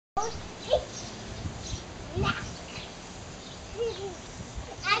I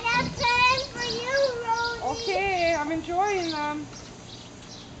got plans for you, Rosie. Okay, I'm enjoying them.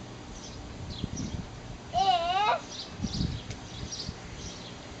 It's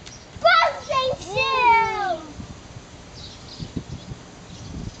bouncing shoes.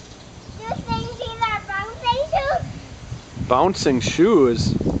 Do you think these are bouncing shoes? Bouncing shoes?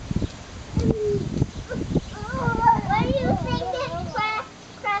 What do you think this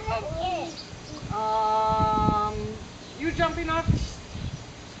present is? You jumping off the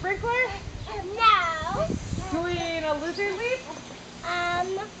sprinkler? No. Doing a lizard leap?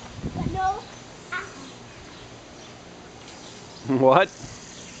 No. What?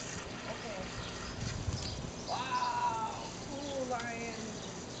 Wow, cool lion.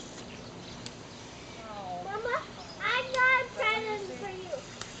 Wow. Mama, I got a present for you.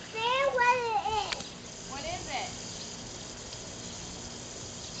 Say what it is. What is it?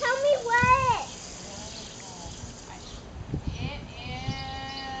 Tell me what it is. It is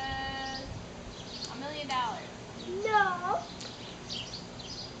 $1 million. No.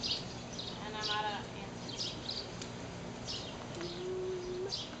 And I'm out of answers.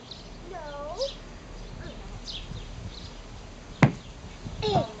 No. A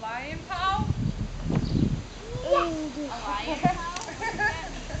lion paw? A lion?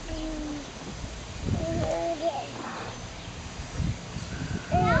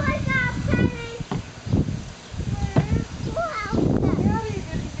 Now I got a present for Daddy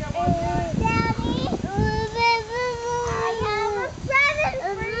didn't get one yet. Daddy, I have a present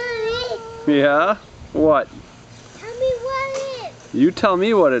for you. Yeah? What? Tell me what it is. You tell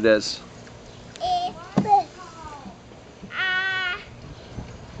me what it is. It's flower.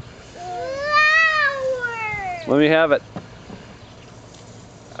 Let me have it.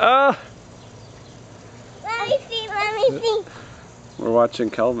 Ah! Let me see. We're watching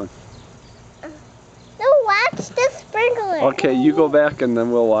Calvin. No, watch the sprinkler. Okay, you go back and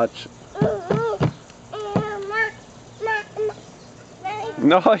then we'll watch.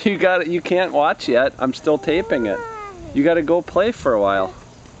 No, you got it. You can't watch yet. I'm still taping it. You got to go play for a while.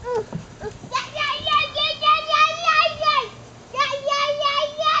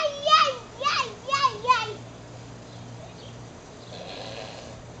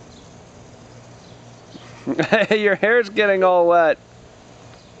 Your hair's getting all wet.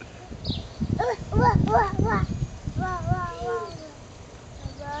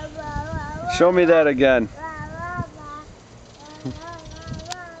 Show me that again.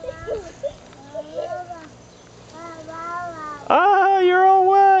 Ah, you're all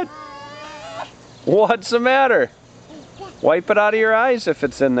wet. What's the matter? Wipe it out of your eyes if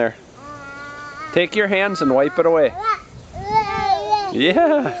it's in there. Take your hands and wipe it away.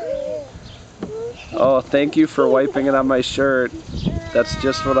 Yeah. Oh, thank you for wiping it on my shirt. That's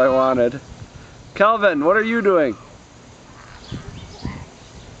just what I wanted. Calvin, what are you doing?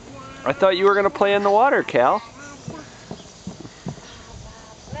 I thought you were going to play in the water, Cal.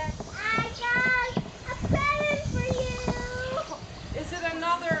 Is it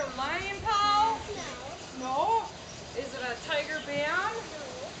another lion paw? No. Is it a tiger band?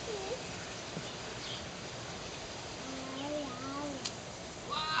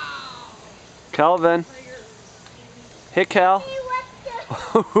 Wow. Calvin. Hey, Cal.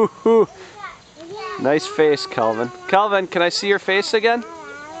 Nice face, Calvin. Calvin, can I see your face again?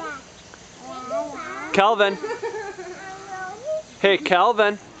 Calvin. Hey,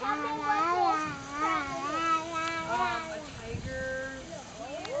 Calvin. A tiger,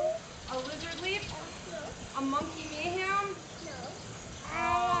 a lizard leap, a monkey mayhem,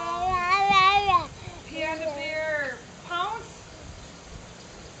 panda bear pounce,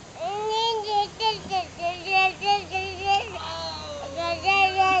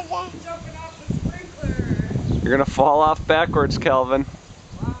 jumping off the sprinkler. You're gonna fall off backwards, Calvin.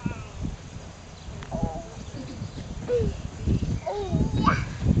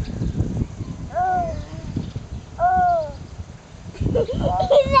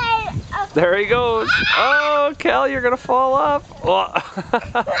 There he goes. Oh, Cal, you're gonna fall off. Oh.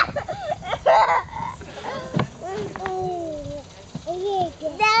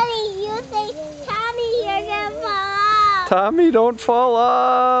 Daddy, you say, Tommy, you're gonna fall off. Tommy, don't fall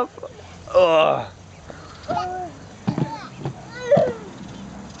off. Ugh.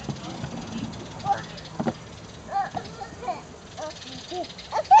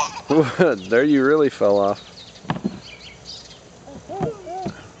 There you really fell off.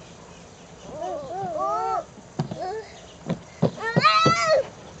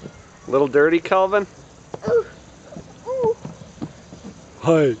 Little dirty, Calvin?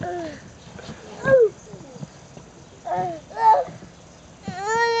 Hi.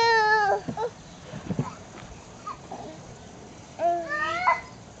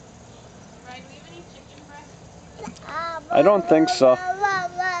 I don't think so.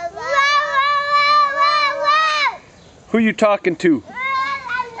 Who you talking to?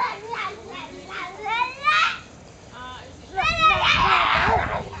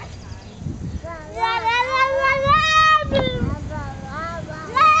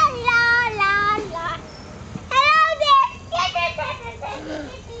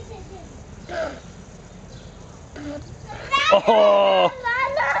 Oh,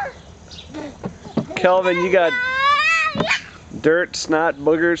 Kelvin, you got dirt, snot,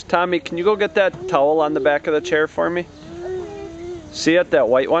 boogers. Tommy, can you go get that towel on the back of the chair for me? See it, that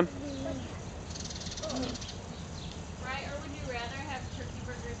white one? Right, or would you rather have turkey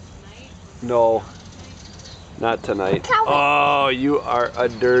burgers tonight? No, not tonight. Oh, you are a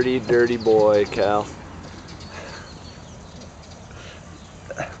dirty, dirty boy, Cal.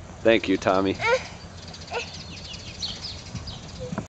 Thank you, Tommy.